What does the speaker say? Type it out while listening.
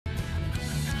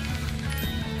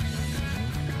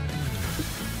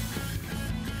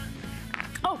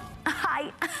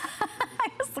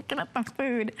with the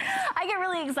food. I get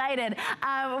really excited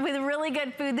with really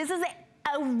good food. This is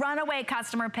a runaway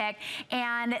customer pick,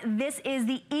 and this is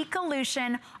the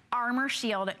Ecolution Armor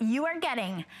Shield. You are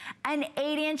getting an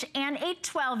 8-inch and a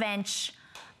 12-inch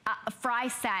fry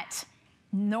set.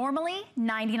 Normally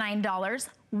 $99,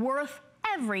 worth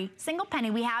every single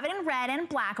penny. We have it in red and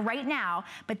black right now,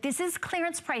 but this is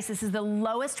clearance price. This is the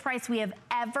lowest price we have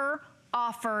ever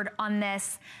offered on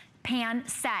this pan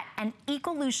set, and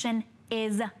Ecolution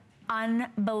is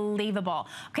unbelievable.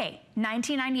 Okay,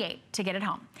 $19.98 to get it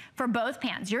home. For both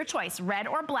pans, your choice, red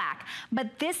or black.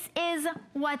 But this is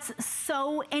what's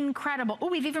so incredible. Oh,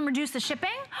 we've even reduced the shipping.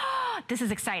 This is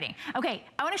exciting. Okay,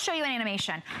 I wanna show you an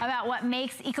animation about what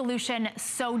makes Ecolution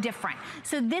so different.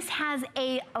 So this has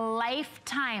a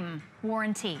lifetime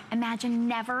warranty. Imagine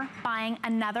never buying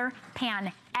another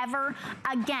pan ever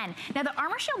again. Now the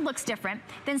Armor Shield looks different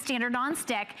than standard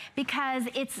nonstick because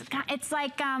it's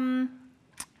like,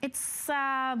 it's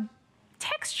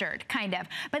textured, kind of.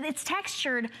 But it's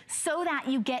textured so that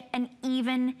you get an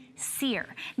even sear.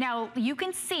 Now, you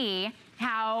can see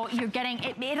how you're getting,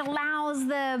 it allows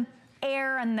the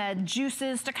air and the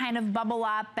juices to kind of bubble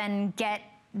up and get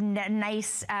a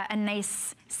nice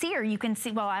sear. You can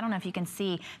see, well, I don't know if you can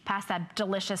see past that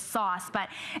delicious sauce, but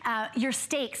your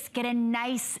steaks get a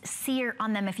nice sear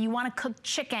on them. If you want to cook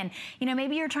chicken, you know,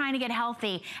 maybe you're trying to get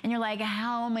healthy and you're like,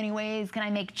 how many ways can I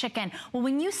make chicken? Well,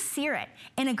 when you sear it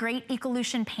in a great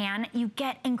Ecolution pan, you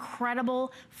get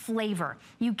incredible flavor.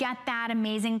 You get that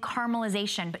amazing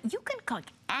caramelization, but you can cook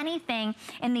anything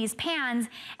in these pans.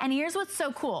 And here's what's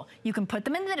so cool. You can put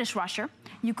them in the dishwasher.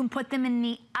 You can put them in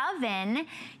the oven.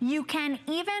 You can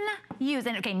even use,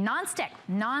 and okay, non-stick,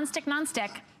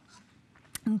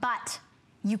 but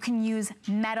you can use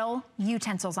metal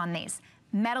utensils on these.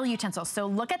 Metal utensils. So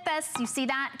look at this. You see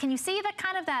that? Can you see the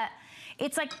kind of that?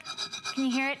 It's like, can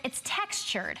you hear it? It's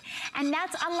textured. And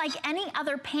that's unlike any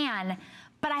other pan.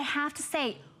 But I have to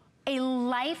say, a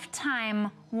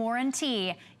lifetime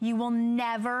warranty. You will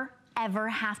never, ever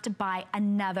have to buy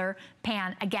another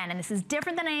pan again. And this is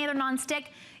different than any other nonstick.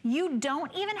 You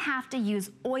don't even have to use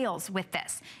oils with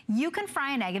this. You can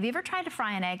fry an egg. Have you ever tried to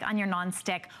fry an egg on your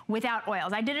nonstick without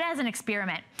oils? I did it as an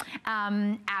experiment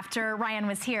after Ryan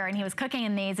was here and he was cooking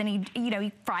in these, and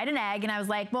he fried an egg, and I was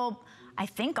like, well, I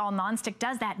think all nonstick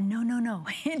does that. No,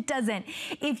 it doesn't.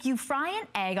 If you fry an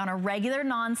egg on a regular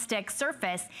nonstick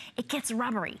surface, it gets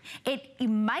rubbery. It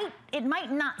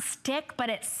might not stick, but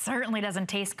it certainly doesn't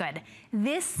taste good.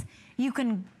 This, you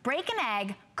can break an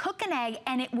egg, cook an egg,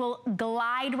 and it will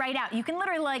glide right out. You can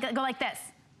literally go like this,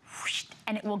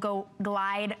 and it will go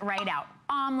glide right out.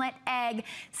 Omelet, egg,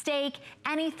 steak,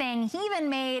 anything. He even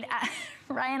made,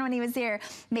 Ryan, when he was here,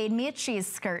 made me a cheese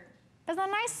skirt. Isn't that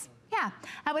nice? Yeah,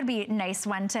 that would be a nice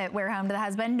one to wear home to the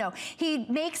husband. No, he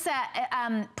makes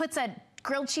puts a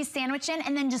grilled cheese sandwich in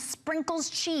and then just sprinkles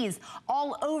cheese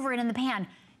all over it in the pan.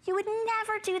 You would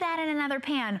never do that in another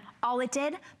pan. All it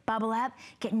did, bubble up,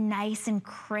 get nice and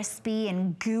crispy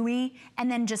and gooey,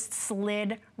 and then just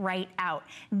slid right out.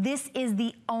 This is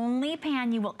the only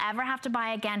pan you will ever have to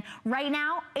buy again. Right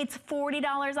now, it's $40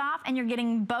 off, and you're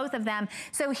getting both of them.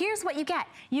 So here's what you get.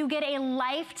 You get a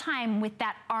lifetime with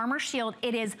that Armor Shield.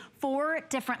 It is 4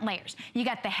 different layers. You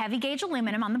got the heavy gauge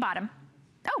aluminum on the bottom.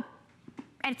 Oh,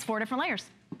 and it's 4 different layers.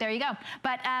 There you go.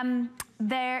 But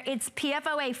it's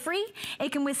PFOA free.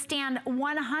 It can withstand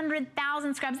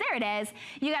 100,000 scrubs. There it is.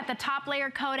 You got the top layer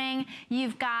coating.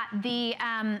 You've got the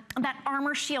that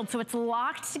Armor Shield, so it's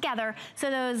locked together.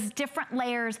 So those different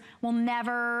layers they'll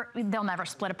never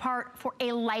split apart for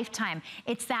a lifetime.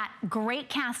 It's that great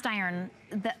cast iron,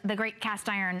 the great cast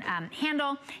iron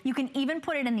handle. You can even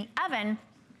put it in the oven,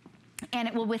 and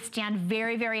it will withstand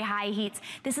very, very high heats.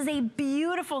 This is a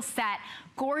beautiful set.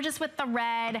 Gorgeous with the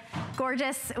red,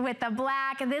 gorgeous with the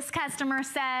black. This customer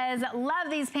says, love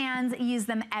these pans, use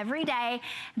them every day.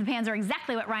 The pans are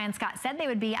exactly what Ryan Scott said they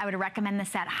would be. I would recommend this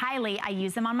set highly. I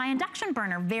use them on my induction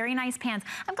burner. Very nice pans.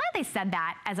 I'm glad they said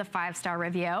that as a 5-star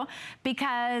review,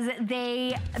 because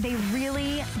they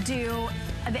really do,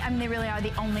 I mean, they really are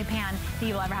the only pan that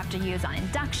you'll ever have to use on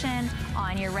induction,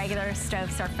 on your regular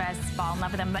stove surface. Fall in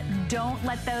love with them, but don't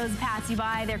let those pass you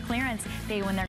by. They're clearance. When they're